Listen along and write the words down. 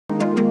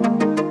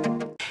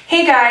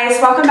Hey guys,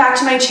 welcome back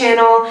to my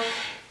channel.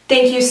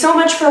 Thank you so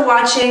much for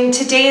watching.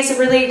 Today is a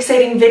really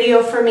exciting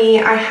video for me.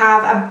 I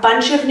have a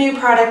bunch of new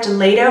product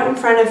laid out in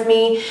front of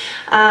me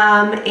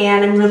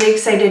and I'm really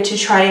excited to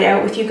try it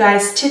out with you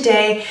guys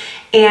today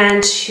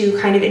and to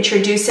kind of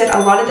introduce it. A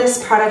lot of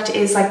this product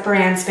is like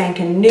brand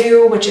spanking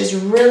new, which is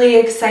really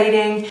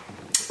exciting.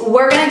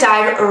 We're gonna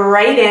dive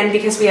right in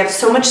because we have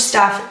so much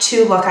stuff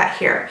to look at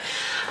here.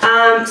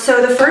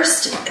 So the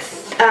first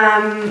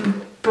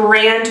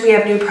brand we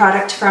have new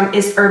product from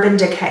is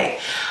Decay.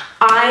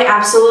 I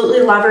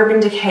absolutely love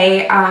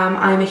Decay.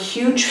 I'm a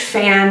huge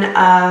fan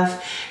of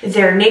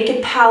their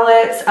naked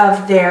palettes,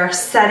 of their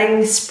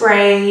setting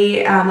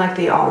spray, like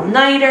the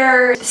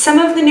all-nighter. Some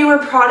of the newer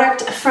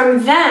product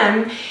from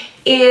them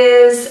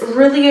is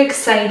really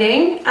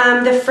exciting.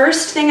 The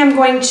first thing I'm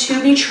going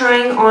to be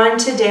trying on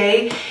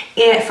today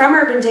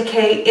from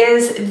Decay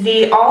is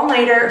the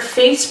all-nighter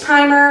face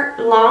primer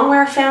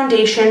longwear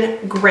foundation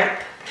grip.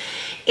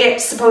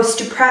 It's supposed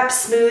to prep,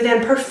 smooth,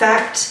 and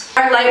perfect.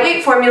 Our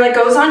lightweight formula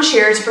goes on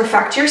sheer to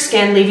perfect your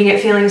skin, leaving it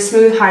feeling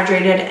smooth,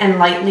 hydrated,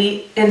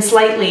 and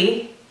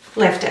slightly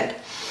lifted.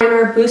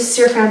 Primer boosts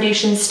your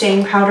foundation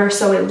staying powder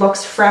so it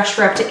looks fresh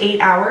for up to 8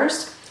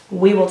 hours.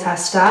 We will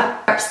test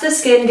that. Preps the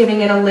skin,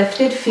 giving it a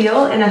lifted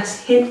feel and a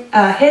hit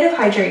of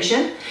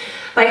hydration.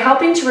 By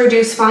helping to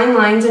reduce fine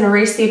lines and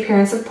erase the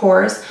appearance of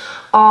pores,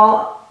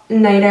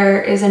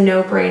 all-nighter is a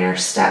no-brainer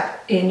step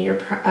in your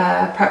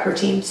prep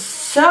routine.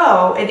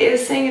 So it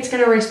is saying it's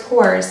going to erase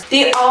pores.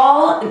 The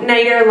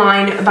all-nighter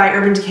line by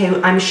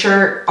Decay, I'm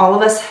sure all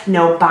of us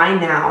know by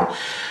now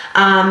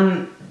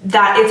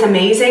that it's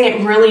amazing.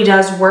 It really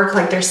does work.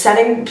 Like their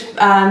setting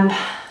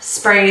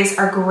sprays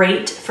are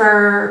great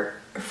for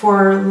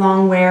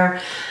long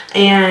wear,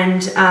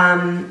 and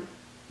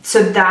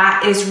so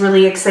that is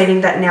really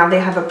exciting that now they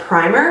have a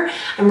primer.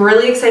 I'm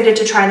really excited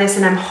to try this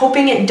and I'm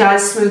hoping it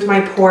does smooth my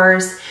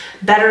pores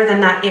better than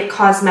that IT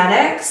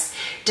Cosmetics,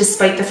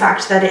 despite the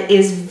fact that it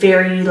is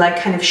very like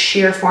kind of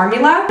sheer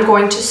formula. I'm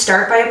going to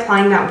start by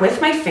applying that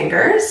with my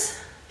fingers.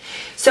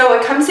 So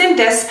it comes in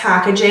this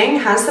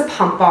packaging, has the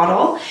pump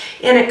bottle,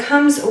 and it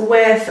comes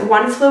with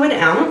 1 fluid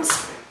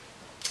ounce.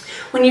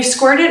 When you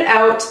squirt it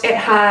out, it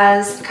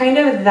has kind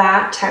of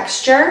that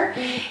texture.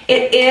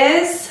 It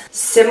is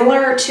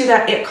similar to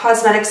that IT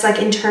Cosmetics, like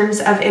in terms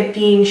of it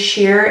being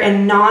sheer,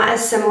 and not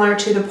as similar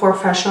to the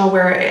Professional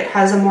where it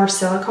has a more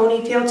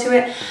silicone-y feel to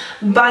it.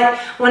 But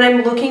when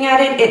I'm looking at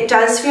it, it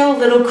does feel a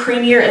little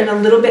creamier and a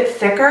little bit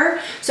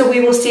thicker. So we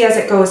will see as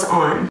it goes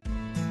on.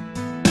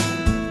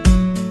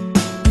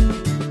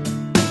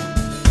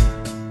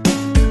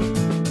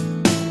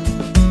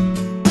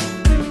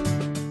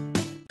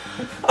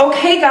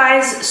 Okay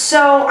guys,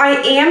 so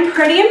I am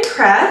pretty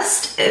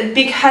impressed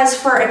because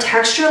for a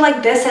texture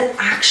like this, it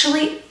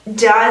actually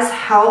does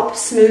help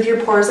smooth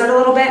your pores out a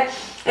little bit.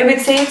 I would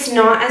say it's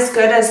not as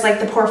good as like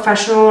the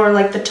Professional or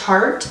like the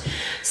Tarte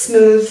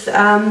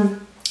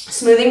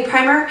smoothing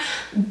primer,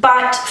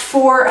 but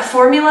for a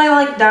formula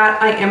like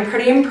that, I am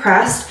pretty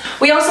impressed.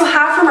 We also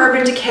have from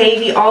Decay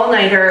the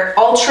all-nighter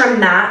ultra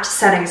matte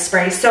setting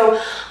spray.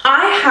 So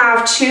I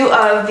have 2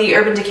 of the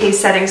Decay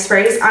setting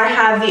sprays. I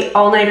have the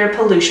all-nighter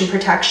pollution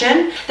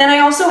protection. Then I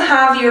also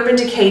have the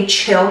Decay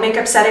chill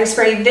makeup setting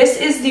spray. This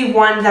is the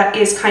one that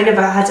is kind of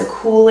has a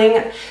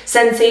cooling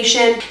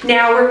sensation.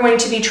 Now we're going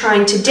to be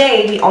trying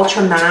today the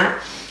ultra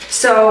matte.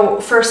 So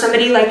for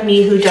somebody like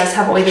me who does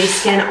have oily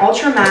skin,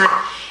 ultra matte,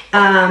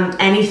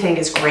 anything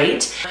is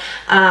great,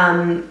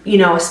 you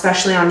know,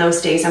 especially on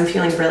those days I'm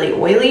feeling really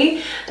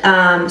oily.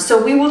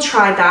 So we will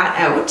try that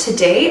out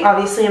today.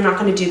 Obviously, I'm not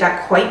going to do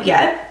that quite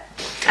yet.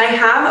 I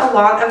have a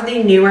lot of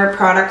the newer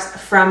products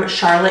from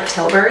Charlotte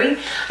Tilbury.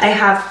 I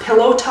have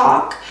Pillow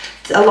Talk,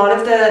 a lot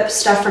of the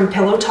stuff from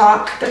Pillow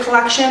Talk, the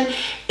collection,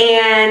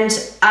 and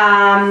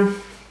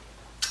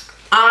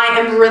I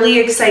am really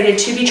excited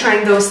to be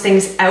trying those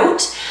things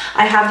out.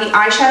 I have the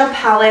eyeshadow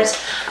palette.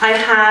 I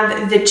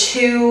have the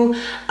 2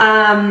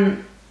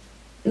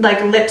 like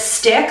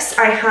lipsticks.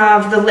 I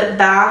have the lip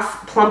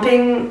bath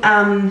plumping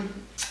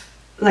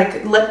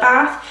like lip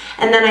bath,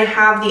 and then I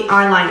have the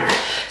eyeliner.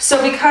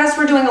 So because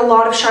we're doing a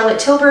lot of Charlotte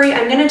Tilbury,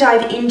 I'm going to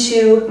dive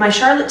into my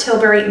Charlotte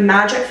Tilbury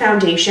Magic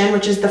Foundation,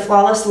 which is the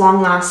Flawless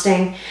Long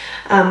Lasting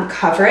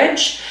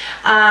coverage,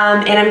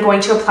 and I'm going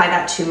to apply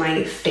that to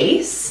my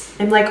face.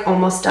 I'm like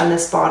almost done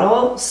this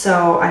bottle,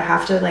 so I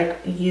have to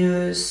like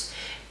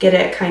get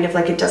it kind of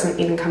like it doesn't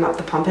even come up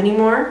the pump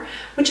anymore,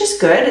 which is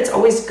good. It's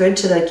always good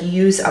to like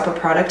use up a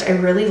product. I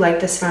really like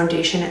this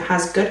foundation. It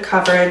has good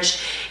coverage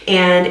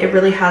and it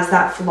really has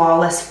that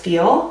flawless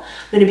feel.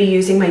 I'm going to be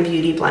using my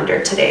beauty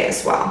blender today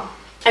as well.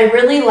 I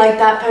really like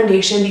that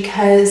foundation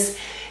because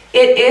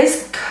it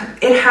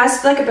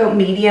has like about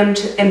medium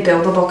and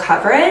buildable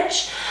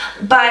coverage,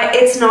 but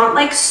it's not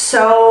like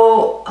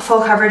so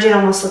full coverage it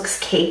almost looks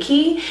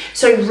cakey.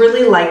 So I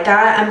really like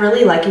that. I'm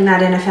really liking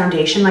that in a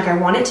foundation. Like I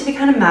want it to be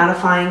kind of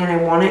mattifying, and I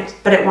want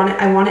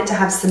it to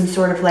have some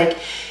sort of like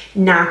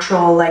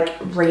natural like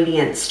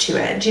radiance to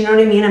it. Do you know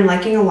what I mean? I'm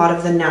liking a lot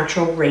of the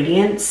natural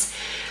radiance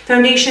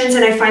foundations,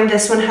 and I find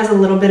this one has a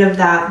little bit of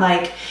that,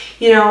 like,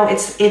 you know,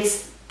 it's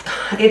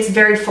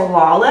very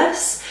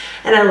flawless,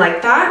 and I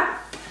like that.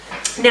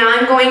 Now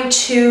I'm going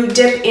to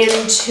dip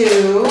into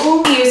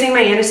using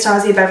my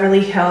Anastasia Beverly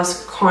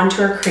Hills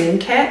Contour Cream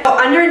Kit. So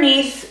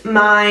underneath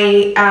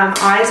my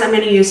eyes, I'm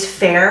going to use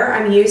Fair.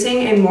 I'm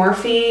using a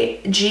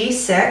Morphe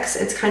G6.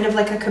 It's kind of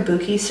like a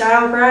kabuki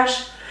style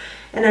brush.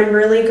 And I'm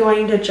really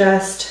going to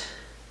just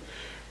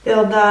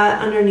build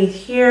that underneath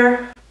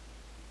here.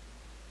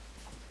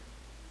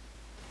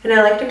 And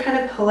I like to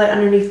kind of pull it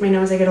underneath my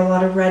nose. I get a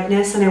lot of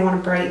redness and I want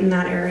to brighten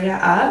that area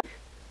up.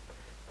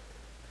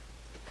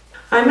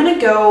 I'm going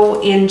to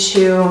go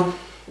into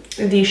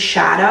the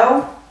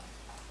shadow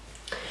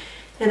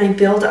and I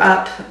build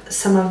up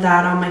some of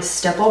that on my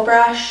stipple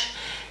brush,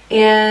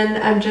 and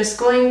I'm just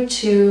going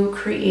to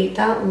create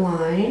that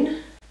line.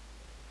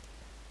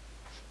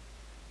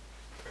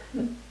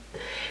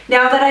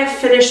 Now that I've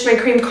finished my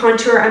cream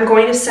contour, I'm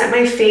going to set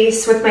my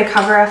face with my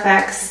Cover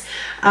FX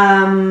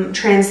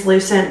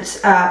translucent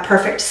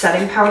perfect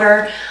setting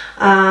powder.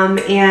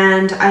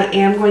 And I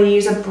am going to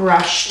use a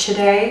brush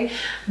today,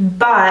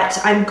 but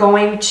I'm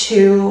going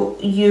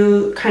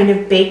to kind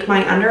of bake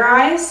my under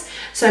eyes.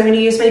 So I'm going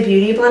to use my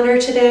Beauty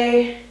Blender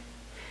today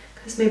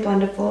because my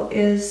Blendiful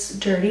is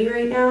dirty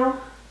right now.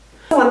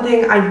 One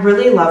thing, I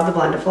really love the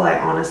Blendiful, I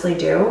honestly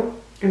do,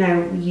 and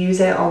I use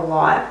it a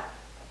lot.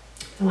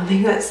 The one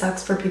thing that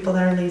sucks for people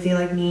that are lazy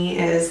like me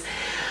is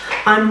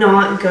I'm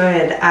not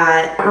good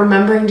at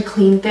remembering to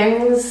clean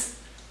things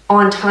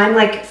on time.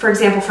 Like, for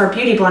example, for a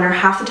Beauty Blender,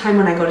 half the time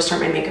when I go to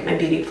start my makeup, my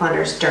Beauty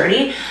Blender is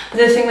dirty. But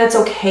the thing that's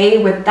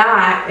okay with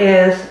that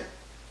is,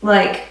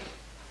 like,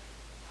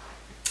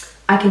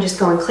 I can just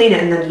go and clean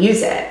it and then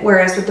use it.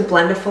 Whereas with the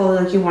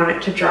Blendiful, like, you want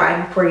it to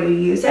dry before you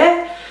use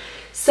it.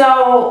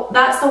 So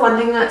that's the one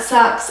thing that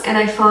sucks, and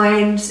I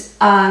find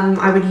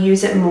I would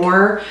use it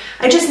more.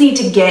 I just need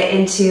to get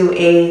into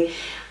a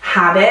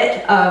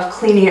habit of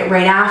cleaning it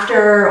right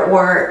after,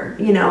 or,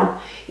 you know,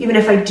 even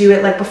if I do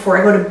it like before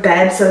I go to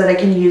bed so that I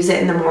can use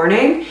it in the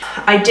morning.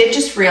 I did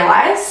just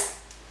realize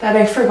that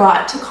I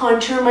forgot to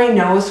contour my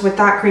nose with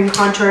that cream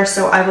contour,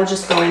 so I will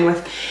just go in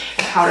with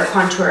a powder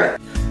contour.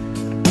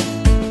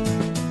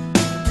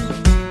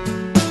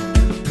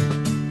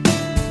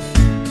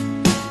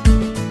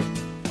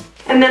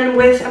 And then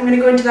I'm gonna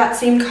go into that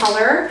same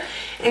color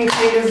and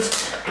kind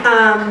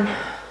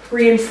of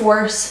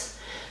reinforce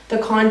the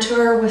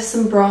contour with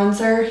some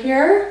bronzer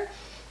here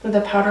with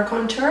a powder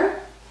contour.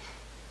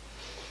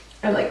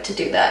 I like to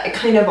do that. It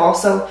kind of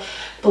also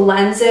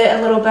blends it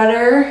a little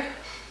better.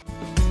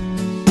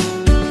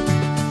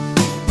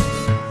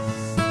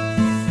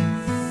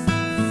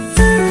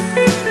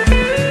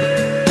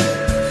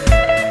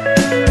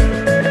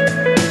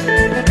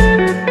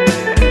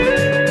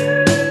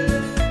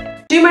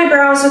 Do my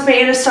brows with my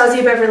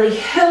Anastasia Beverly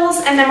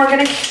Hills, and then we're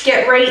gonna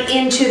get right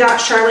into that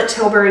Charlotte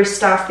Tilbury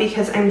stuff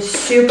because I'm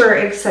super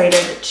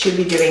excited to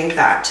be doing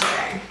that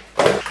today.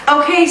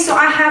 Okay, so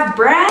I have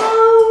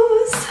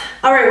brows.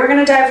 All right, we're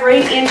gonna dive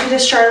right into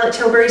this Charlotte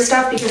Tilbury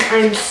stuff because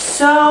I'm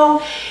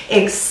so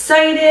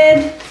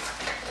excited.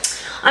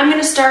 I'm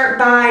gonna start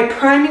by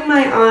priming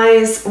my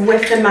eyes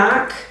with the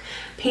MAC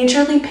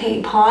Painterly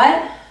Paint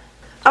Pot.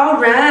 All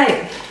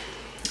right,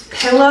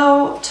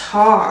 Pillow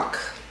Talk.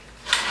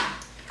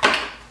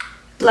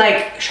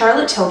 Like,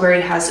 Charlotte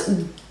Tilbury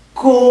has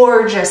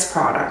gorgeous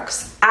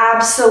products,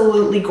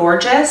 absolutely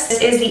gorgeous.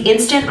 This is the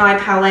Instant Eye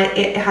Palette.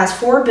 It has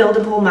 4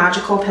 buildable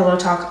magical Pillow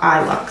Talk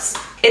eye looks.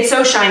 It's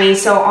so shiny,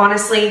 so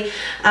honestly,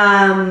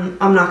 I'm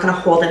not gonna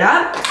hold it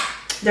up.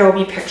 There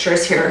will be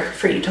pictures here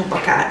for you to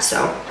look at,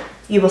 so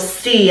you will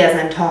see as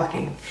I'm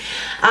talking.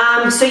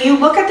 So you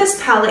look at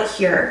this palette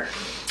here,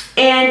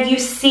 and you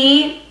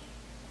see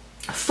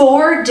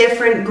 4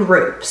 different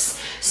groups.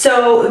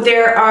 So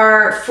there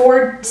are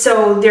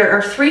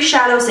 3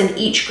 shadows in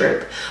each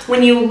group.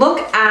 When you look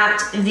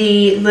at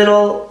the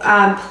little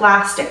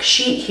plastic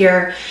sheet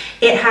here,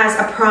 it has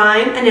a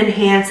prime, an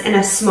enhance, and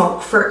a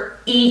smoke for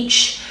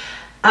each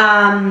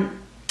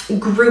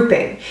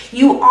grouping.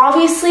 You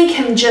obviously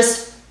can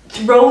just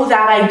throw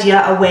that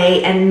idea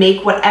away and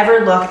make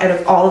whatever look out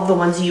of all of the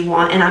ones you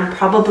want, and I'm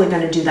probably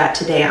going to do that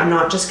today. I'm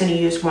not just going to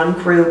use one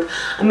group.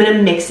 I'm going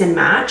to mix and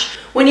match.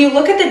 When you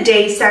look at the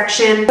day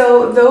section,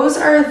 so those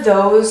are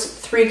those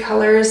 3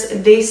 colors.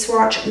 They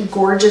swatch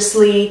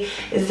gorgeously.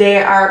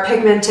 They are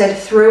pigmented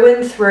through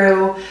and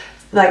through,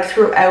 like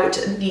throughout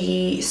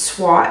the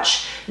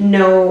swatch.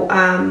 No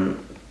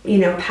you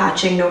know,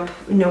 patching,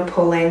 no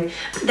pulling.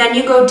 Then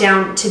you go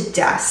down to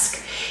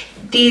Dusk.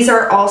 These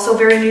are also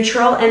very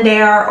neutral, and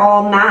they are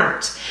all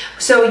matte.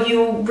 So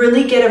you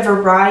really get a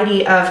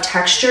variety of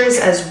textures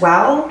as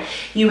well.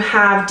 You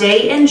have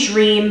Day and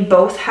Dream,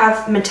 both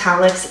have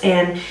metallics,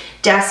 and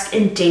Dusk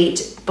and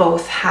Date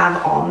both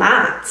have all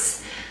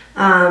mattes.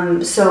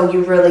 So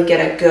you really get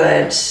a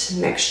good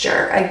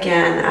mixture.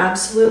 Again,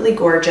 absolutely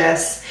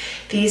gorgeous.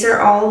 These are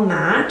all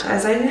matte,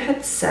 as I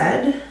had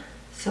said.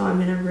 So I'm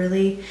gonna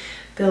really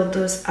build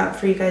those up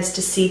for you guys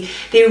to see.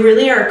 They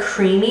really are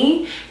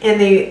creamy, and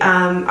they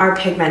are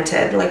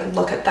pigmented. Like,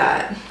 look at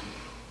that.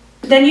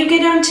 Then you get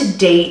down to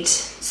Date.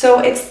 So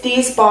it's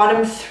these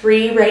bottom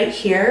three right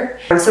here.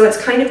 So it's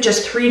kind of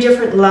just three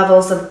different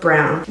levels of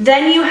brown.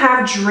 Then you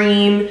have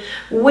Dream,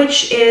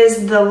 which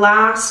is the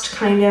last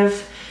kind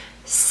of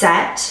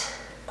set.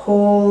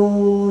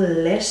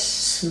 Holy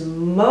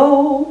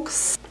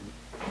smokes.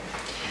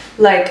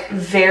 Like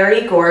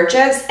very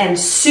gorgeous and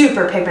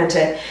super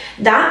pigmented.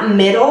 That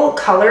middle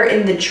color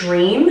in the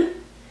Dream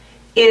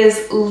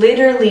is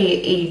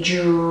literally a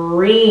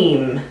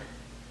dream.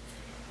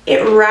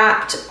 It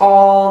wrapped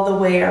all the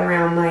way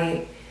around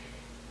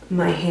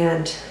my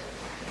hand.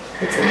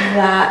 It's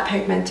that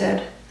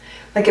pigmented.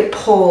 Like it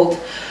pulled.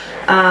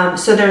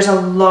 So there's a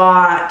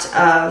lot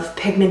of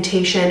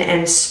pigmentation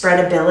and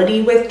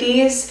spreadability with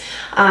these.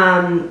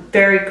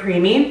 Very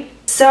creamy.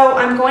 So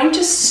I'm going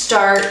to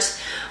start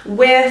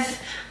with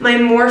my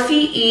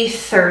Morphe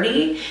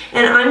E30,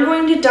 and I'm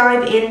going to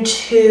dive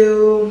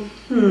into,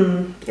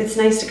 it's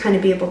nice to kind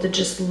of be able to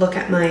just look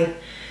at my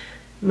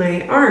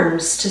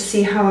arms to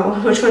see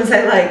which ones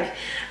I like.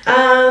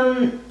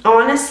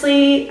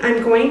 Honestly,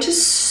 I'm going to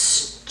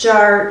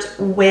start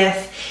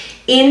with,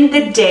 in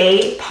the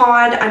Day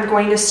pod, I'm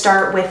going to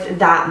start with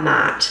that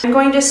matte. I'm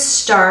going to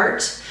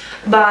start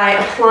by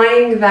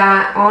applying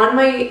that on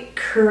my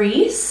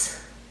crease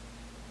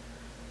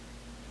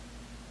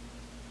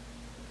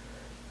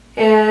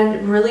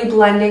and really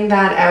blending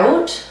that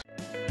out.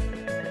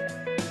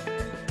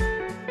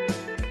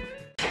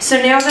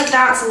 So now that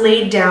that's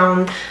laid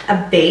down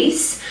a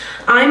base,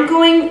 I'm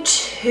going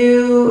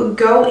to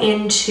go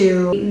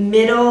into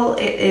middle.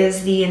 It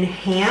is the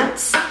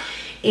Enhance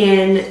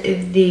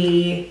in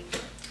the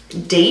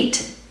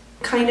Date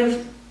kind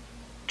of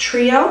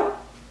trio.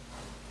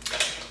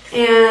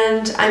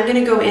 And I'm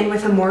gonna go in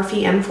with a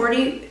Morphe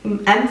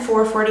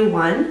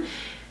M441.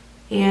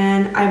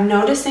 And I'm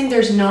noticing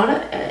there's not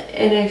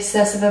an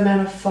excessive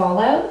amount of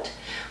fallout,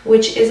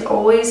 which is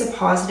always a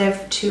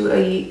positive to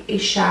a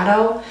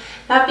shadow.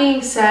 That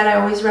being said, I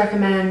always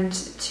recommend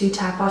to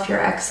tap off your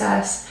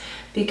excess,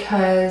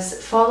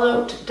 because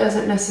fallout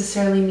doesn't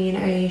necessarily mean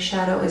a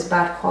shadow is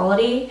bad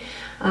quality.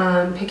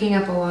 Picking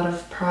up a lot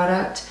of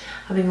product,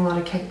 having a lot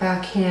of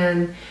kickback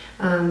can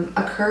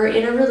occur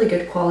in a really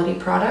good quality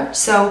product.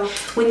 So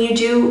when you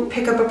do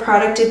pick up a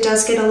product, it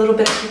does get a little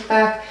bit of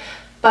kickback,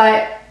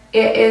 but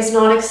it is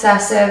not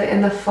excessive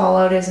and the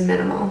fallout is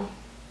minimal.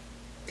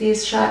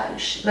 These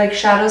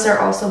shadows are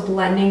also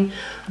blending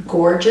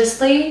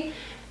gorgeously,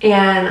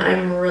 and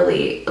I'm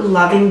really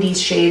loving these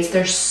shades.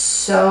 They're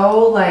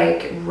so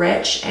like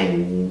rich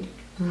and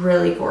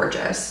really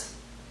gorgeous.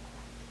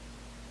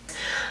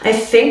 I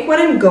think what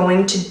I'm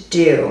going to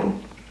do,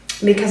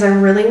 because I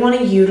really want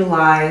to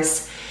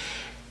utilize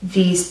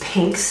these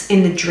pinks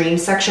in the Dream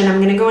section, I'm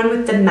going to go in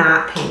with the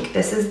matte pink.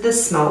 This is the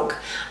Smoke.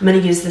 I'm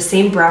going to use the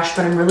same brush,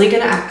 but I'm really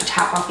going to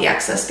tap off the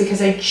excess because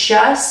I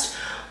just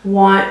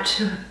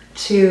want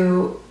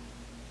to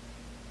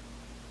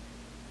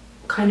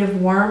kind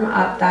of warm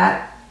up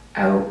that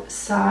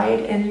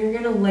outside, and you're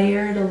going to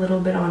layer it a little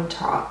bit on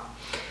top.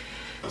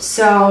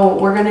 So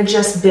we're going to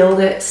just build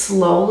it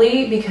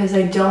slowly because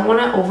I don't want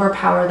to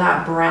overpower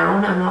that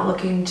brown. I'm not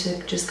looking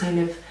to just kind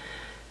of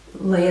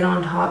lay it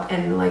on top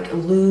and like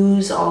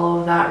lose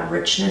all of that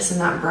richness in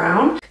that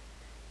brown.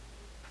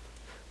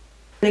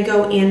 I'm going to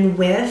go in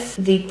with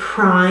the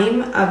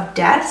Prime of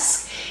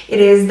Desk. It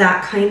is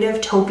that kind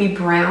of taupey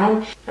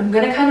brown. I'm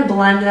going to kind of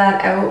blend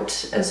that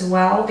out as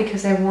well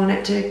because I want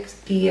it to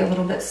be a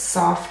little bit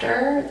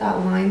softer,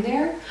 that line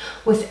there,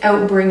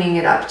 without bringing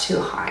it up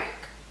too high.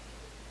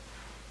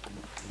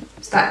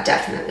 So that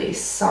definitely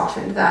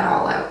softened that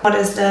all out. What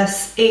is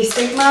this? A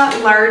Sigma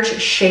Large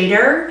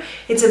Shader.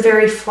 It's a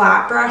very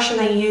flat brush, and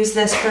I use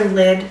this for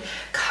lid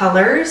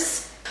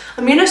colors.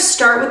 I'm going to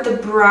start with the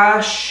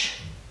brush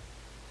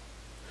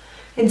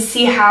and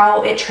see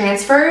how it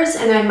transfers,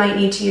 and I might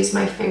need to use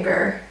my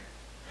finger.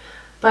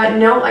 But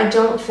no, I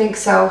don't think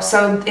so.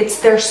 So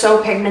they're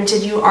so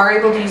pigmented, you are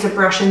able to use a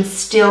brush and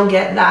still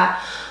get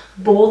that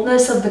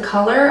boldness of the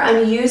color.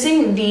 I'm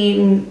using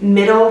the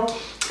middle,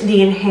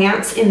 the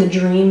Enhance in the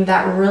Dream,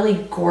 that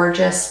really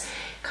gorgeous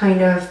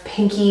kind of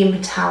pinky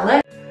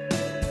metallic.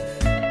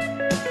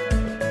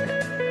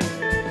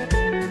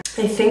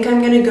 I think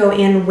I'm gonna go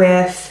in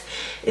with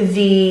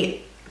the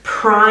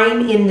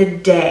Prime in the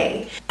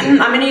Day. I'm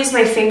gonna use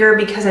my finger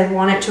because I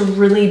want it to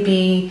really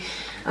be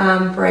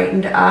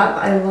brightened up.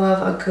 I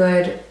love a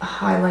good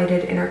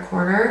highlighted inner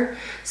corner.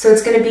 So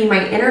it's gonna be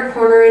my inner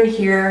corner in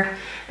here,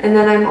 and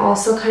then I'm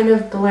also kind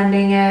of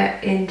blending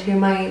it into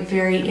my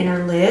very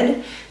inner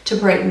lid to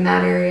brighten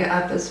that area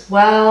up as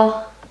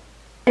well.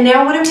 And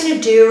now what I'm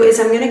gonna do is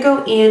I'm gonna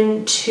go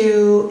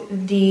into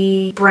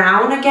the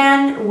brown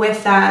again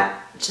with that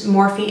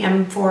Morphe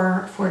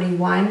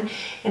M441,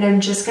 and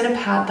I'm just gonna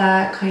pat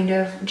that kind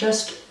of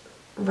just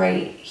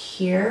right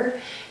here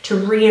to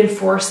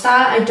reinforce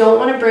that. I don't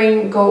want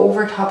to go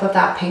over top of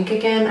that pink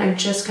again. I'm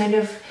just kind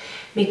of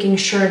making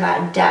sure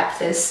that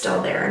depth is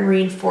still there and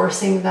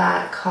reinforcing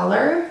that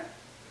color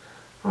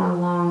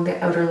along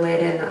the outer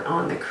lid and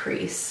on the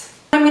crease.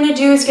 What I'm gonna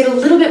do is get a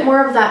little bit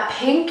more of that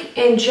pink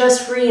and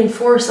just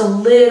reinforce a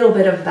little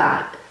bit of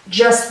that.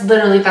 Just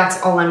literally,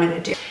 that's all I'm gonna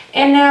do.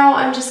 And now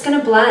I'm just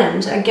gonna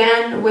blend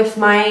again with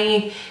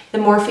the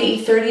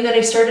Morphe E30 that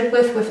I started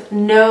with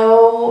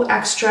no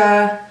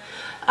extra,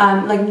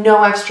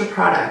 no extra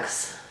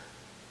products.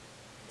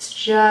 It's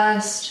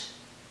just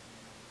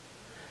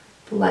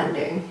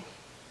blending.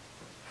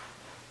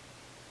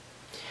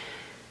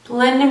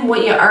 Blending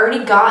what you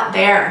already got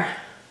there.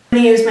 I'm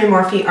gonna use my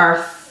Morphe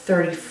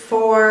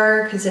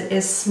R34 because it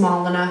is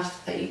small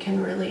enough that you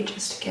can really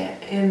just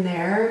get in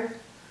there.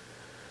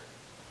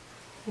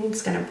 I think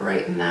it's gonna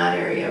brighten that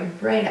area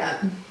right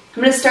up. I'm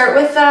gonna start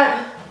with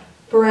that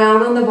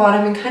brown on the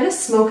bottom and kind of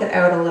smoke it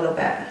out a little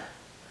bit.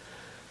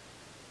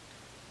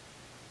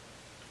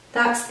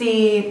 That's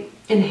the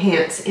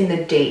Enhance in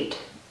the Date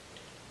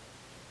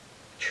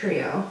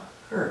trio,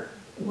 or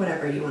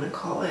whatever you want to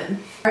call it.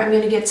 I'm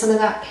gonna get some of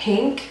that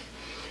pink.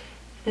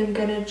 I'm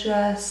gonna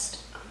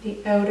just on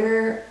the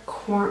outer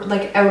corner,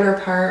 like outer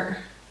part,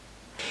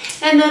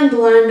 and then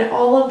blend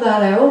all of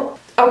that out.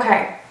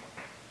 Okay.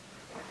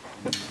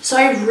 So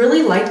I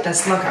really like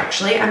this look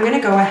actually. I'm gonna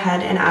go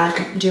ahead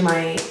and do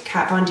my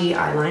Kat Von D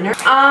eyeliner.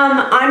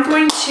 I'm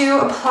going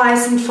to apply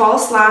some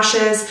false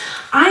lashes.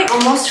 I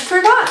almost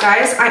forgot,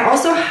 guys. I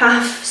also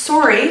have,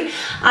 sorry,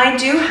 I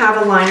do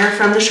have a liner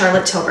from the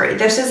Charlotte Tilbury.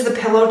 This is the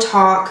Pillow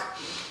Talk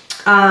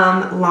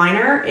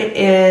liner. It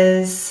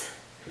is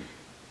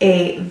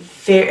a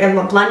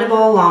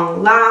blendable,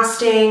 long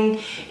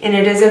lasting, and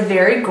it is a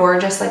very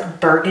gorgeous like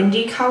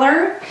burgundy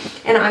color.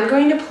 And I'm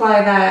going to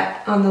apply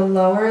that on the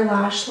lower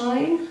lash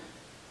line,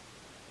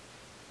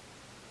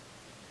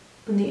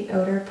 on the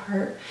outer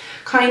part,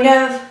 kind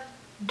of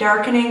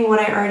darkening what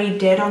I already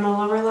did on the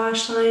lower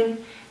lash line.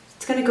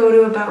 It's going to go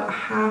to about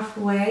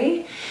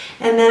halfway,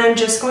 and then I'm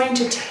just going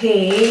to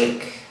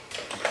take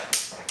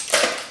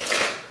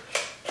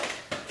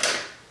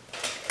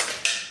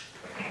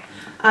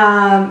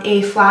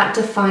a flat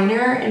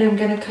definer, and I'm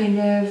gonna kind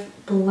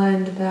of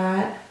blend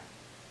that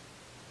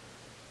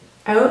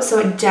out. So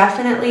it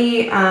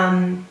definitely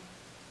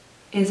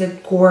is a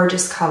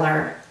gorgeous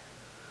color,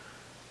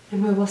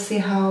 and we will see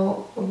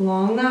how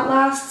long that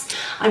lasts.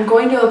 I'm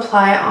going to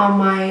apply it on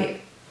my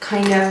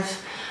kind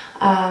of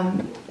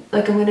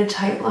like I'm gonna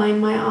tight line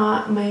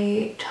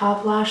my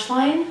top lash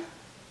line.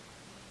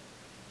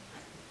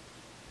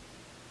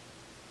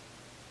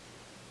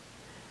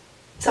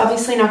 It's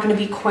obviously not going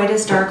to be quite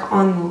as dark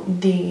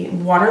on the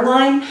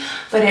waterline,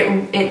 but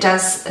it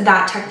does,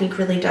 that technique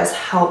really does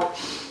help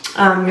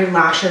your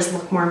lashes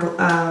look more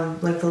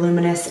like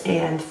voluminous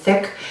and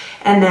thick.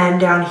 And then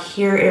down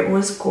here, it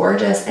was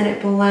gorgeous and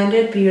it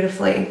blended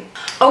beautifully.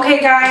 Okay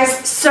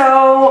guys,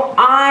 so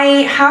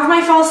I have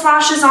my false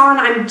lashes on.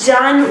 I'm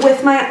done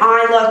with my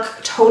eye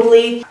look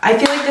totally. I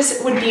feel like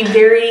this would be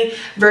very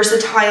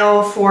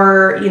versatile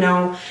for, you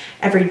know,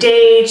 every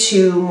day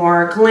to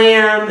more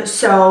glam.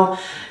 So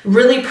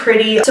really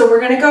pretty. So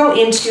we're gonna go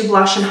into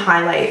blush and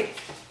highlight.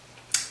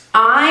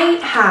 I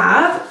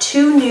have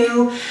two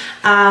new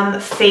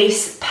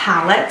face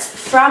palettes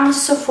from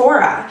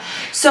Sephora.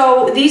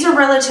 So these are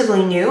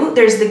relatively new.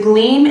 There's the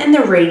Gleam and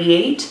the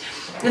Radiate.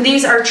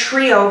 These are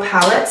trio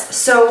palettes.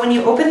 So when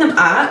you open them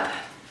up,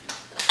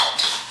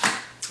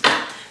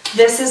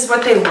 this is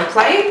what they look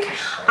like.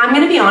 I'm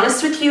gonna be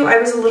honest with you, I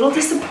was a little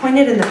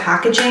disappointed in the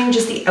packaging.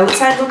 Just the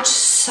outside looked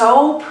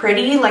so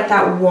pretty, like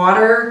that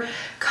water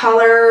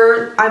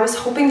color. I was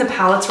hoping the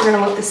palettes were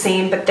gonna look the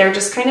same, but they're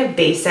just kind of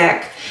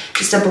basic.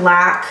 Just a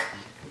black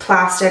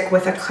plastic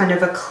with a kind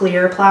of a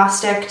clear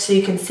plastic so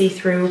you can see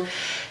through.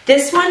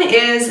 This one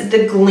is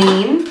the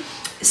Gleam.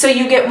 So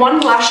you get one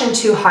blush and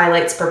two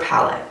highlights per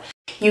palette.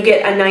 You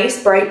get a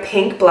nice bright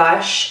pink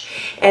blush,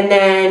 and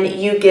then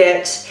you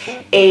get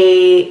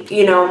a,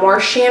 you know, more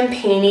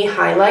champagne-y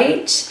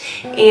highlight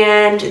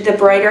and the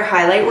brighter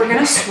highlight. We're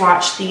gonna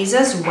swatch these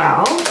as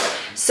well.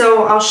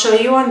 So I'll show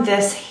you on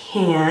this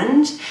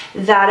hand.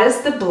 That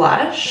is the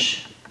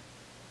blush.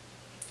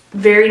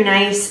 Very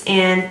nice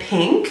and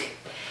pink.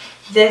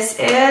 This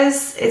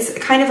is, it's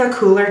kind of a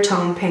cooler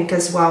tone pink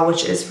as well,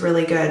 which is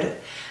really good.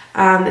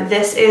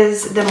 This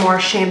is the more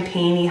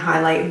champagne-y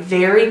highlight.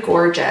 Very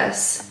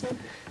gorgeous.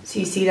 So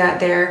you see that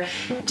there.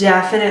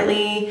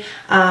 Definitely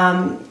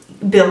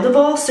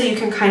buildable, so you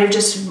can kind of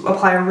just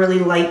apply a really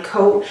light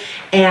coat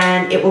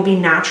and it will be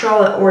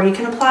natural, or you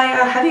can apply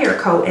a heavier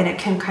coat and it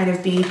can kind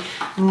of be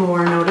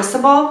more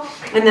noticeable.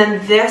 And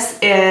then this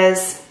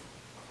is,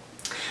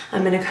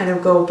 I'm going to kind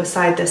of go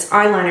beside this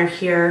eyeliner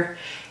here.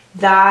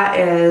 That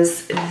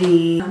is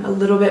the a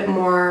little bit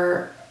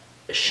more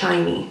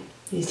shiny.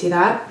 You see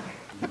that?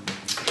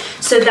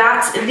 So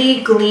that's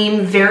the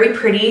Gleam, very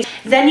pretty.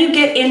 Then you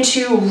get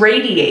into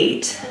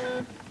Radiate.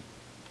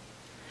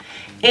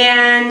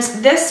 And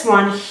this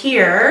one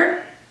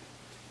here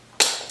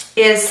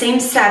is same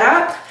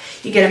setup.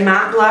 You get a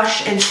matte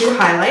blush and two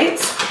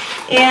highlights.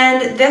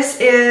 And this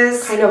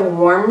is kind of a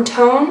warm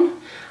tone,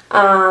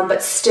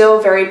 but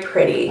still very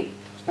pretty.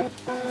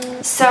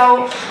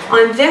 So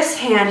on this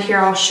hand here,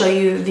 I'll show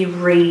you the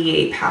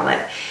Radiate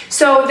palette.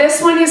 So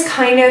this one is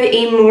kind of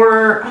a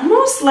more,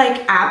 almost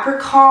like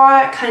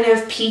apricot, kind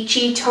of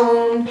peachy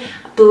tone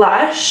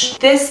blush.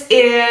 This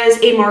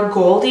is a more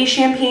goldy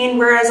champagne,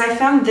 whereas I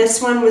found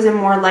this one was a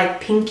more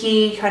like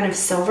pinky, kind of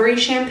silvery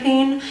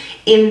champagne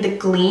in the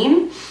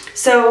gleam.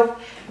 So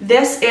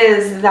this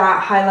is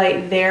that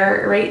highlight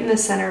there, right in the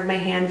center of my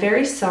hand,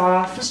 very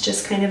soft. It's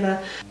just kind of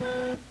a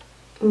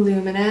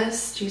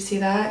luminous. Do you see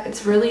that?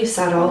 It's really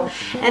subtle.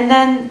 And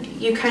then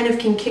you kind of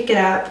can kick it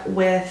up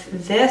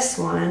with this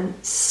one,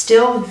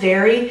 still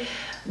very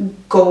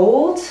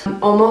gold,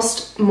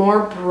 almost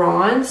more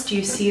bronze. Do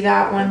you see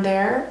that one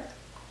there?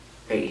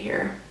 Right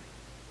here.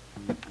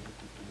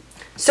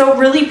 So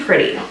really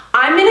pretty.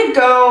 I'm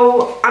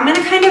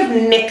gonna kind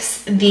of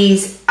mix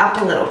these up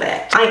a little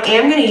bit. I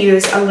am gonna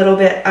use a little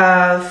bit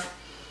of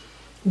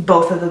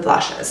both of the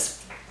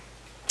blushes,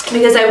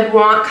 because I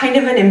want kind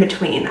of an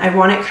in-between. I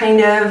want it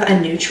kind of a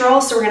neutral.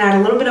 So we're gonna add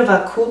a little bit of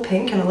a cool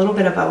pink and a little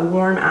bit of a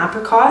warm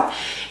apricot,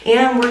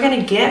 and we're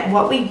gonna get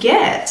what we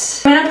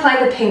get. I'm gonna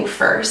apply the pink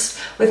first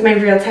with my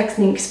Real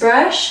Techniques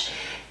brush.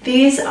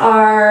 These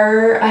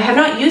are, I have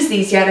not used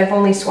these yet, I've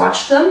only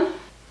swatched them.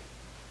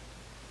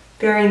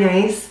 Very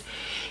nice.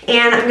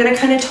 And I'm gonna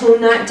kind of tone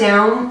that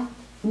down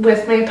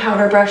with my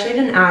powder brush. I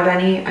didn't add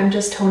any, I'm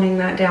just toning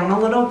that down a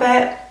little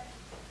bit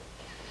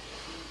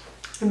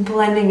and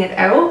blending it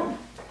out.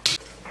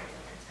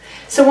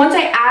 So once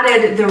I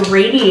added the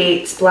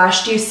Radiate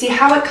blush, do you see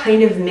how it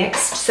kind of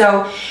mixed?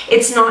 So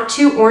it's not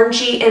too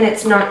orangey and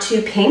it's not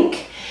too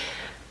pink.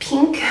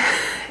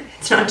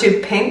 It's not too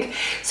pink.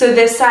 So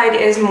this side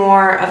is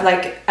more of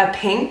like a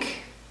pink.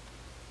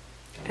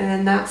 And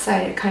then that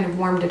side, it kind of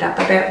warmed it up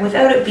a bit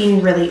without it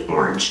being really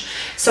orange.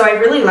 So I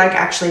really like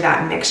actually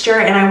that mixture,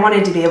 and I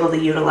wanted to be able to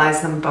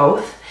utilize them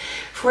both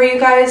for you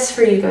guys,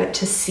 for you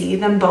to see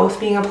them both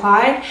being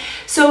applied.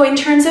 So in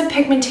terms of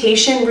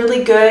pigmentation,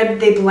 really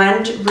good. They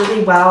blend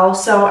really well.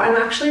 So I'm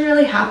actually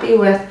really happy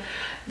with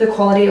the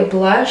quality of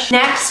blush.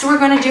 Next, we're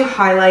gonna do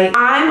highlight.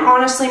 I'm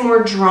honestly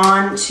more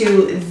drawn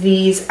to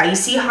these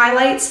icy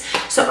highlights,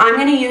 so I'm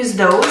gonna use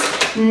those.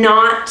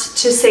 Not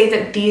to say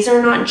that these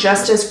are not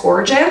just as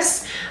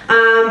gorgeous.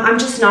 I'm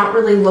just not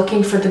really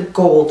looking for the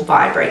gold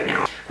vibe right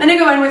now. I'm gonna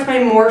go in with my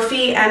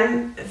Morphe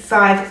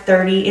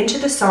M530 into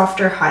the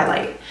softer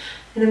highlight.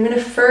 And I'm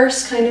gonna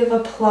first kind of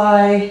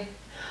apply,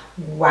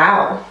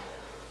 wow,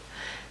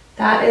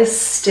 that is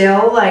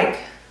still like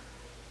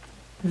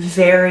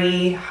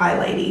very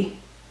highlighty.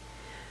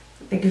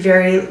 Like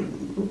very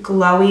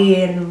glowy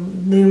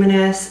and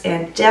luminous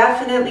and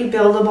definitely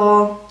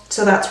buildable.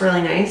 So that's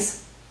really nice.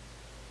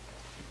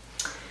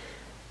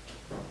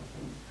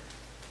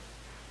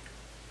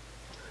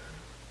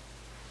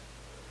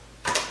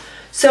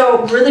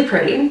 So really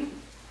pretty.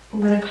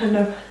 I'm gonna kind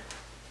of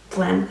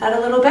blend that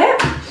a little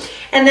bit.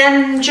 And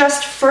then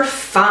just for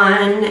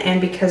fun, and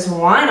because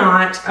why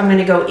not, I'm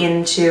gonna go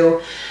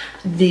into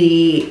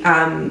the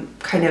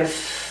kind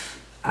of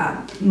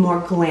more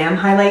glam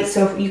highlight.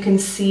 So you can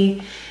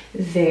see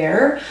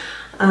there,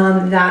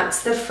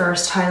 that's the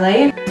first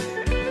highlight.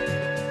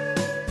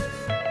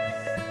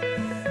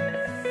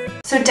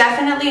 So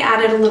definitely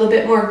added a little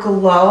bit more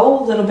glow,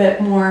 a little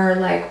bit more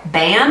like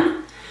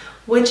bam,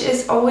 which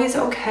is always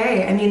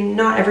okay. I mean,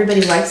 not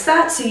everybody likes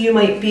that, so you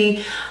might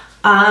be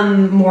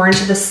more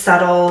into the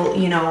subtle,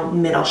 you know,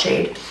 middle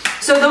shade.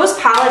 So those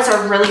palettes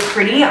are really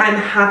pretty. I'm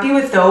happy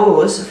with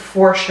those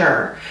for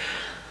sure.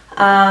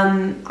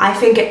 I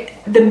think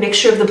the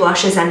mixture of the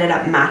blushes ended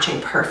up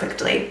matching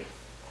perfectly.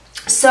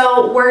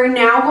 So we're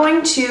now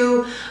going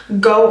to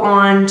go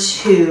on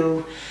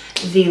to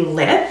the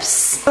lips.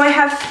 So I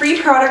have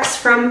 3 products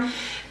from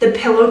the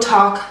Pillow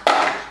Talk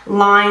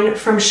line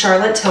from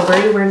Charlotte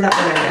Tilbury. Where did that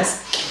one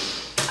is?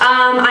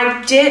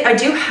 I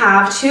do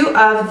have 2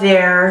 of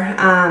their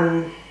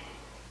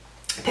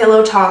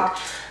Pillow Talk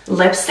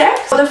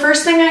lipsticks. So the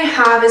first thing I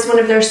have is one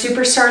of their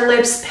Superstar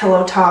Lips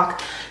Pillow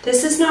Talk.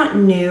 This is not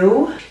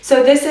new.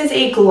 So this is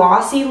a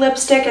glossy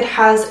lipstick. It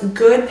has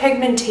good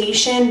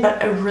pigmentation,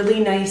 but a really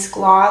nice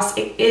gloss.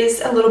 It is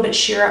a little bit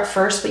sheer at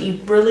first, but you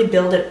really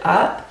build it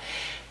up.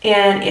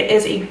 And it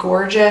is a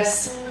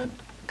gorgeous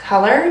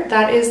color.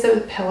 That is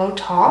the Pillow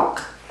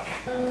Talk.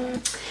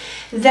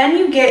 Then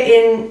you get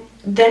in,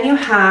 then you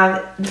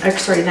have,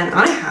 then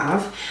I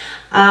have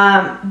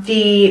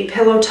the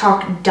Pillow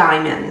Talk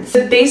Diamonds.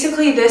 So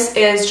basically this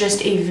is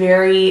just a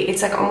very,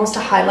 it's like almost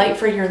a highlight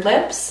for your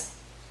lips.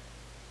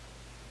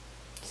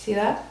 See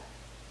that?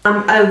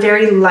 A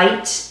very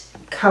light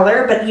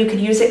color, but you could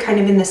use it kind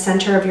of in the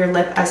center of your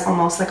lip as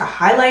almost like a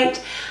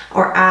highlight,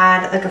 or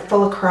add like a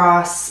full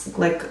across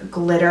like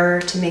glitter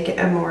to make it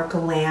a more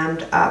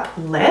glammed up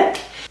lip.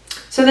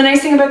 So the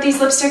nice thing about these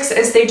lipsticks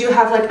is they do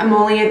have like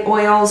emollient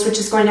oils, which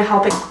is going to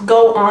help it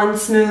go on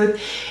smooth.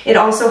 It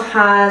also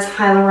has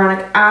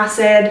hyaluronic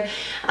acid,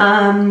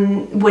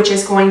 which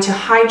is going to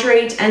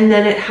hydrate, and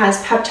then it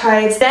has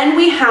peptides. Then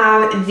we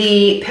have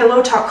the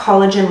Pillow Talk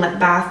Collagen Lip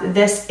Bath.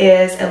 This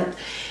is a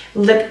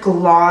lip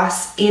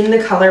gloss in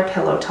the color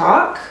Pillow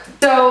Talk.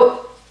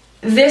 So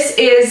This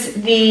is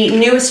the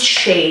newest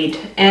shade,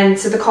 and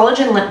so the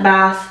Collagen Lip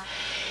Bath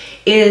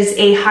is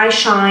a high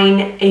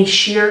shine, a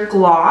sheer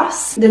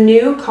gloss. The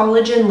new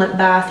Collagen Lip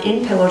Bath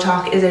in Pillow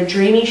Talk is a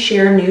dreamy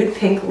sheer nude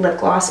pink lip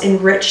gloss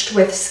enriched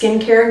with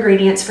skincare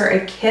ingredients for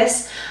a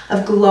kiss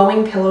of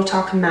glowing Pillow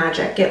Talk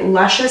magic. Get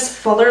luscious,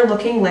 fuller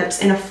looking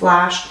lips in a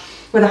flash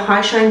with a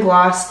high shine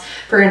gloss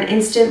for an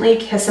instantly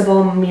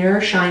kissable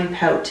mirror shine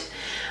pout.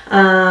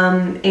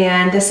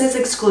 And this is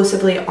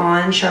exclusively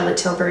on Charlotte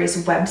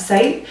Tilbury's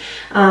website.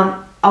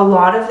 A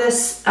lot of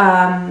this,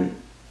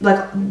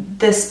 like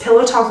this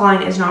Pillow Talk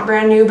line is not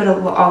brand new, but a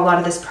lot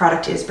of this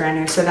product is brand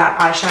new. So that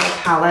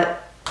eyeshadow palette,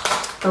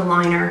 the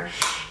liner,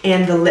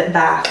 and the lip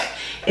bath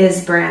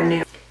is brand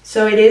new.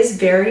 So it is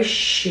very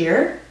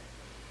sheer.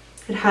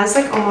 It has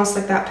like almost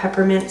like that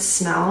peppermint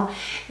smell.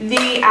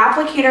 The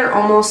applicator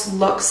almost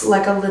looks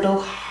like a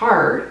little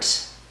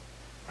heart.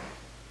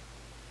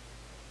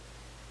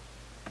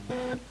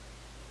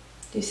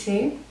 Do you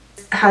see?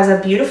 Has a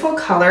beautiful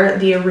color,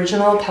 the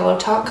original Pillow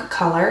Talk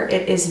color.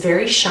 It is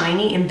very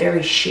shiny and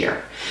very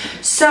sheer.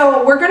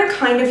 So we're gonna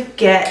kind of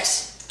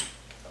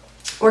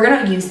we're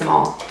gonna use them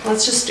all.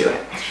 Let's just do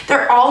it.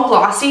 They're all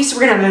glossy, so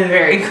we're gonna have a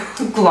very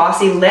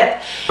glossy lip.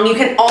 You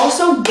can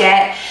also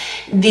get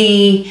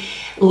the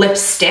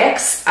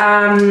lipsticks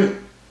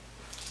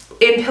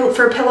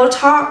for Pillow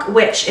Talk,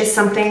 which is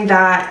something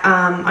that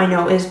I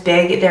know is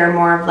big. They're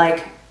more of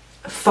like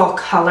full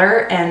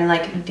color and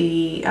like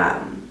the,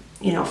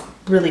 you know,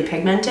 really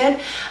pigmented,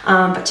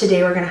 but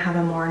today we're gonna have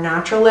a more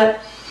natural lip.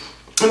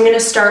 I'm gonna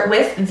start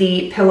with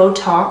the Pillow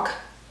Talk.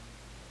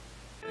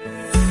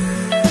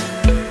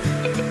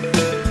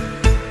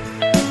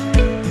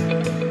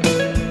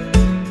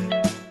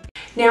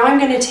 Now I'm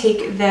gonna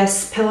take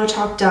this Pillow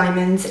Talk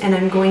Diamonds and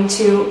I'm going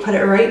to put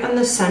it right on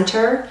the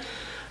center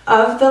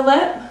of the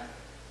lip.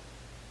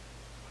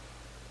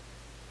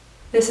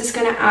 This is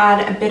gonna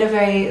add a bit of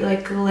a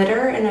like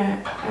glitter and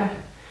a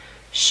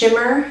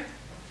shimmer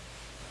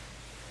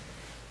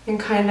and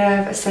kind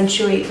of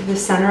accentuate the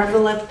center of the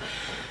lip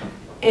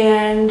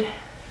and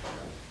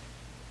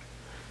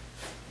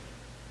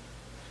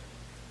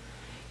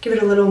give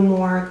it a little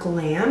more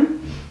glam.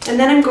 And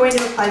then I'm going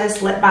to apply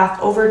this lip bath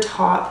over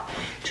top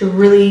to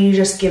really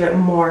just give it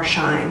more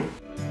shine.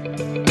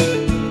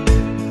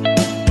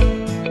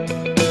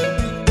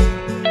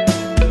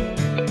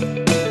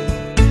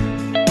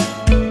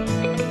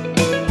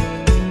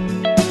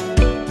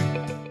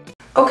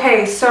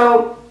 Okay,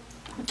 so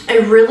I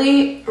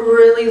really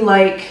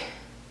like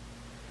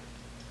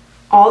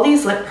all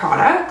these lip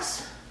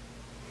products.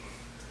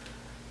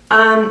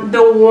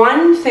 The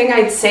one thing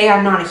I'd say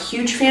I'm not a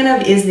huge fan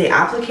of is the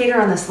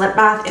applicator on this lip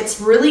bath.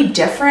 It's really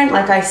different.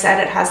 Like I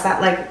said, it has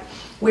that like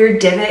weird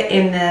divot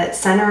in the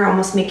center,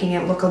 almost making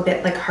it look a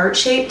bit like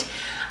heart-shaped.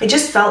 I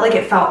just felt like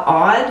it felt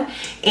odd,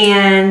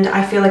 and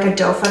I feel like a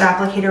doe foot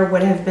applicator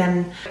would have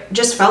been,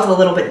 just felt a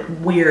little bit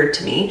weird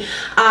to me.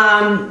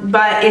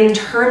 But in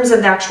terms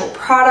of the actual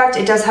product,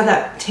 it does have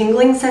that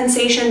tingling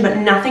sensation, but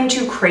nothing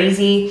too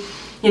crazy.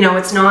 You know,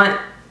 it's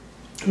not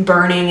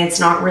burning, it's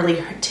not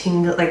really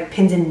like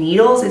pins and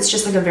needles. It's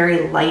just like a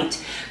very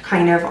light,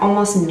 kind of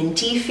almost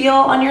minty feel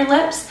on your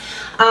lips.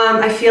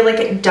 I feel like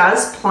it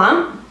does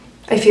plump.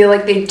 I feel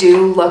like they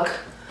do look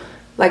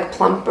like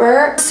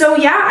plumper. So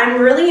yeah, I'm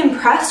really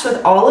impressed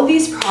with all of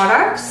these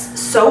products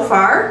so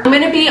far. I'm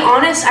gonna be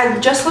honest,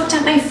 I've just looked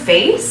at my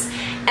face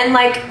and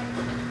like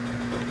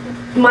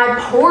my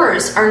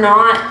pores are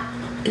not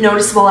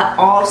noticeable at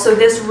all. So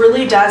this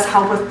really does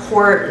help with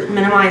pore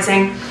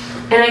minimizing,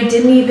 and I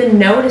didn't even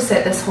notice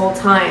it this whole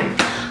time.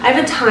 I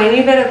have a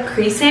tiny bit of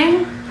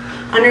creasing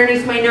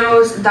underneath my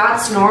nose.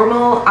 That's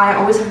normal. I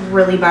always have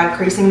really bad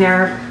creasing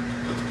there.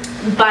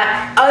 But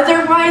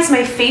otherwise,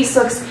 my face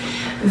looks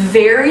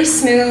very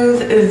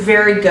smooth,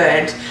 very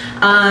good.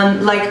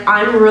 Like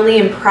I'm really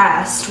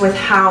impressed with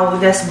how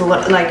this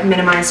like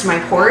minimized my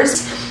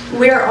pores.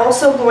 We're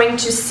also going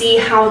to see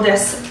how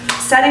this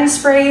setting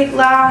spray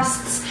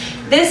lasts.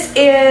 This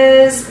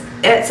is,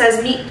 it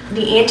says meet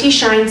the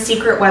anti-shine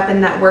secret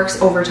weapon that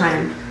works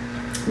overtime.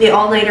 The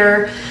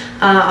all-nighter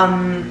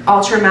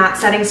ultra matte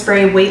setting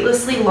spray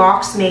weightlessly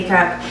locks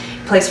makeup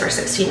in place for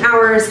 16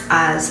 hours,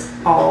 as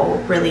all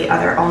really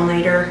other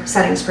all-nighter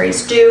setting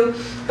sprays do.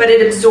 But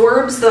it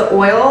absorbs the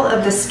oil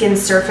of the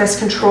skin's surface,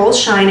 controls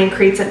shine, and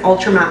creates an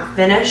ultra matte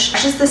finish.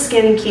 Washes the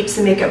skin and keeps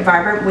the makeup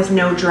vibrant with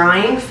no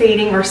drying,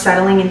 fading, or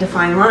settling into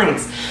fine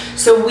lines.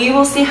 So we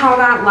will see how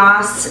that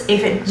lasts,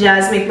 if it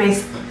does make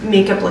my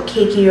makeup look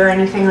cakey or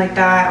anything like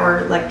that,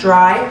 or like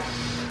dry,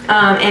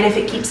 and if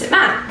it keeps it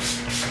matte.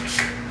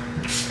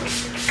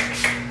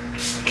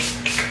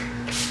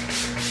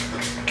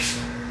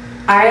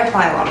 I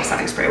apply a lot of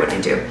setting spray when I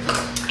do,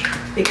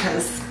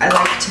 because I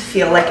like to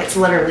feel like it's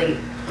literally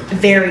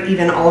very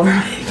even all over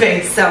my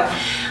face. So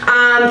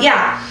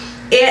yeah,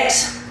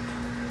 it's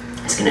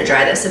gonna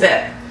dry this a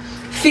bit.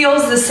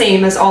 Feels the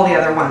same as all the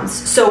other ones.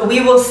 So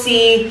we will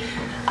see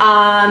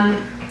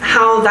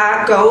how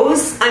that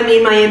goes. I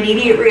mean, my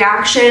immediate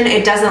reaction,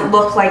 it doesn't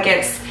look like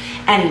it's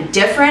any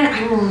different.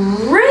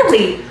 I'm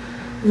really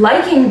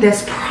liking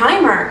this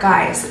primer,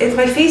 guys.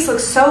 My face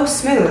looks so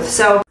smooth.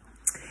 So,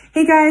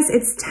 hey guys,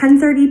 it's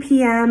 10:30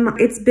 p.m.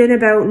 It's been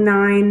about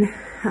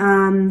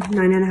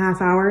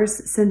 9.5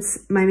 hours since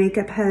my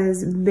makeup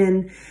has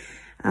been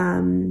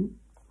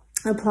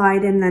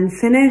applied and then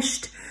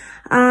finished.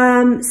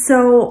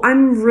 So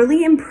I'm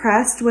really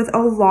impressed with a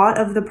lot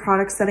of the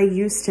products that I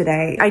used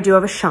today. I do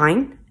have a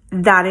shine.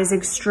 That is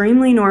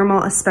extremely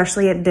normal,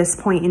 especially at this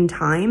point in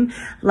time.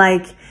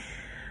 Like,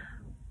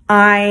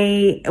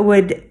 I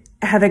would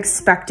have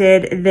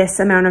expected this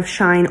amount of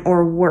shine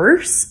or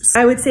worse.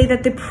 I would say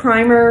that the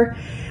primer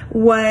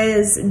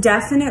was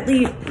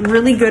definitely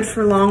really good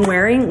for long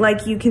wearing.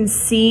 Like, you can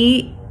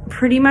see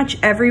pretty much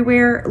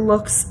everywhere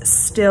looks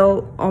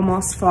still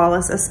almost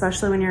flawless,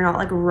 especially when you're not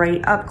like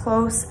right up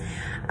close.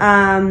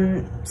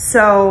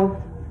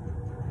 So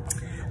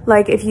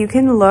like, if you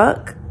can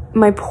look,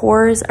 my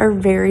pores are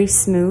very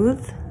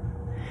smooth.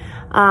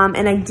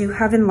 And I do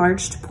have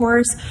enlarged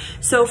pores.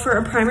 So for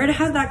a primer to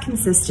have that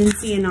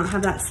consistency and not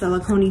have that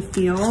silicone-y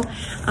feel,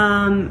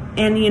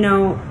 and you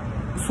know,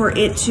 for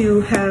it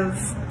to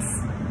have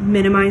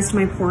minimized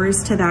my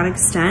pores to that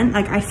extent,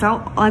 like, I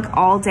felt like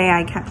all day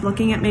I kept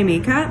looking at my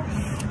makeup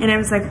and I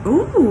was like,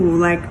 ooh,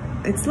 like,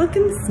 it's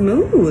looking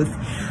smooth.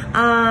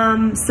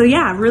 So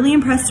yeah, really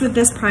impressed with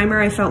this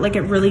primer. I felt like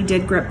it really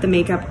did grip the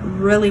makeup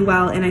really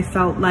well, and I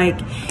felt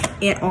like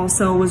it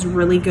also was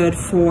really good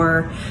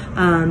for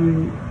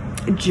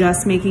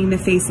just making the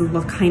face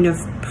look kind of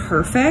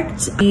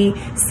perfect. The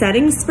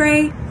setting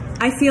spray,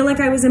 I feel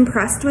like I was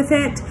impressed with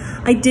it.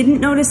 I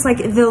didn't notice like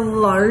the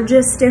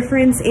largest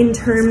difference in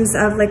terms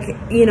of, like,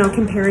 you know,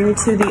 comparing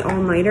to the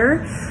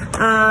all-nighter.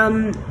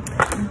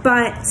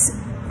 But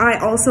I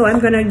also am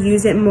gonna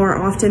use it more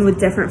often with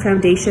different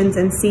foundations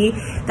and see.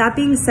 That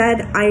being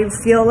said, I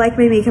feel like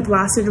my makeup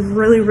lasted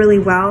really, really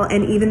well.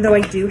 And even though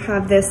I do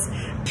have this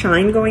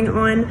shine going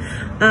on,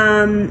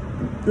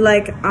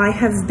 like, I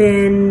have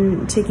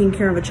been taking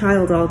care of a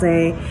child all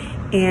day,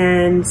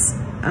 and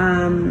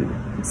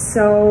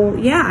so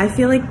yeah, I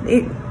feel like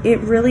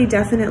it really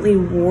definitely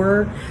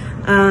wore,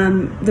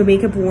 the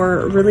makeup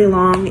wore really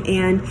long,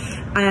 and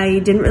I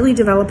didn't really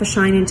develop a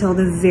shine until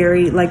the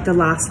very, like, the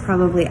last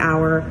probably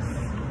hour,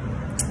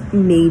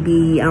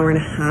 maybe hour and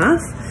a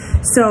half.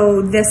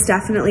 So this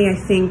definitely, I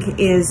think,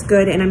 is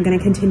good, and I'm going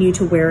to continue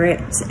to wear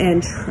it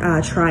and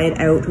try it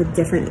out with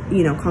different,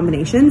 you know,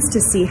 combinations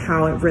to see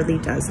how it really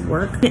does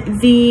work.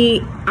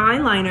 The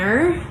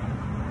eyeliner,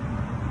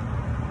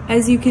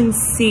 as you can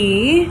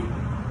see,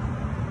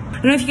 I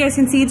don't know if you guys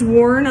can see, it's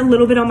worn a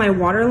little bit on my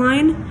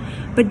waterline,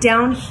 but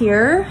down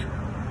here,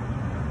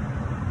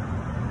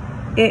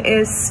 it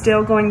is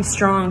still going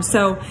strong.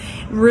 So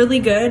really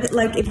good.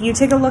 Like, if you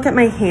take a look at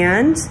my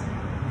hand,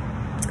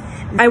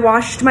 I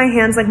washed my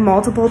hands like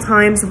multiple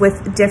times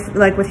with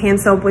with hand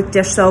soap, with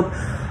dish soap.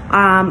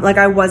 Like,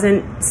 I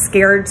wasn't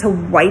scared to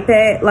wipe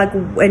it, like,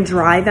 and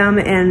dry them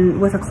and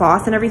with a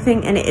cloth and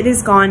everything, and it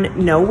has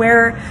gone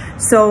nowhere.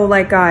 So,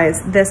 like,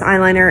 guys, this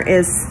eyeliner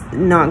is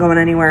not going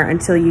anywhere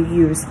until you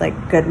use,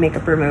 like, good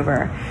makeup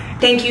remover.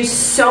 Thank you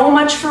so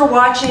much for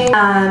watching.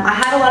 I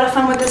had a lot of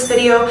fun with this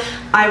video.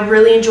 I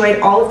really enjoyed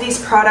all of these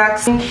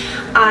products.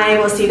 I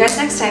will see you guys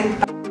next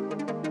time.